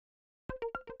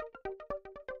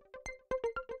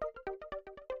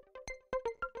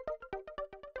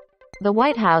The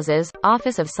White House's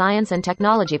Office of Science and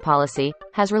Technology Policy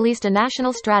has released a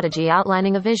national strategy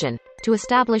outlining a vision to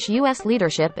establish U.S.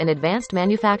 leadership in advanced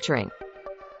manufacturing.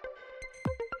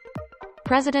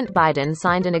 President Biden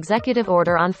signed an executive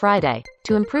order on Friday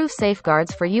to improve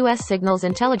safeguards for U.S. signals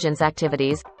intelligence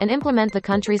activities and implement the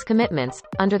country's commitments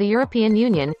under the European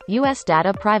Union-U.S.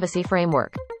 data privacy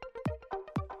framework.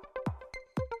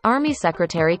 Army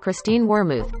Secretary Christine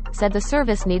Wormuth said the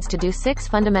service needs to do 6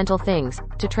 fundamental things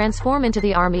to transform into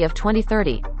the Army of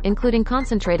 2030, including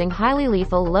concentrating highly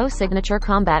lethal low-signature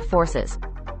combat forces.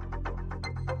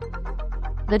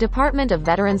 The Department of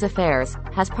Veterans Affairs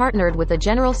has partnered with the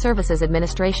General Services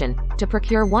Administration to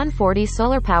procure 140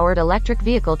 solar-powered electric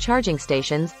vehicle charging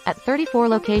stations at 34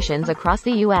 locations across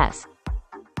the U.S.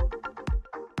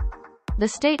 The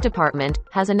State Department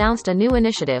has announced a new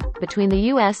initiative between the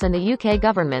U.S. and the U.K.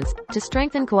 governments to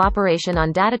strengthen cooperation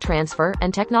on data transfer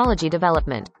and technology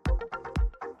development.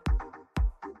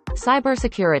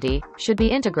 Cybersecurity should be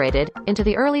integrated into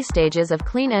the early stages of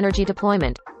clean energy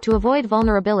deployment to avoid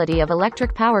vulnerability of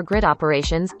electric power grid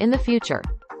operations in the future.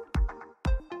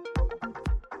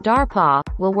 DARPA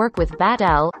will work with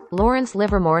BAT-L, Lawrence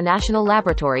Livermore National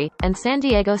Laboratory, and San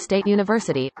Diego State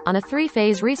University on a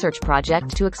 3-phase research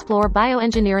project to explore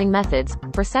bioengineering methods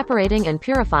for separating and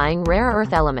purifying rare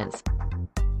earth elements.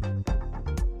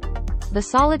 The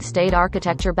Solid-State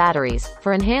Architecture Batteries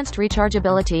for Enhanced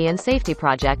Rechargeability and Safety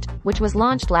project, which was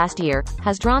launched last year,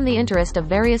 has drawn the interest of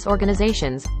various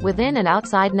organizations within and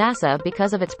outside NASA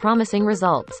because of its promising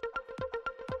results.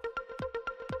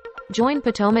 Join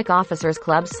Potomac Officers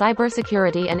Club's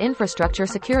Cybersecurity and Infrastructure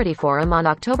Security Forum on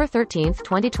October 13,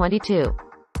 2022.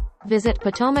 Visit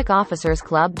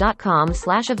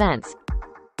potomacofficersclub.com/events.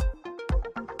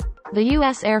 The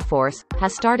U.S. Air Force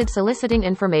has started soliciting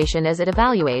information as it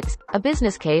evaluates a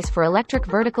business case for electric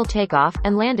vertical takeoff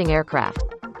and landing aircraft.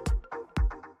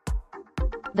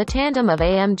 The tandem of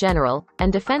AM General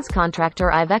and defense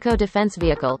contractor Iveco Defense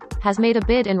Vehicle has made a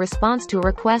bid in response to a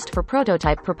request for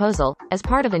prototype proposal as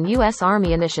part of an U.S.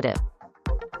 Army initiative.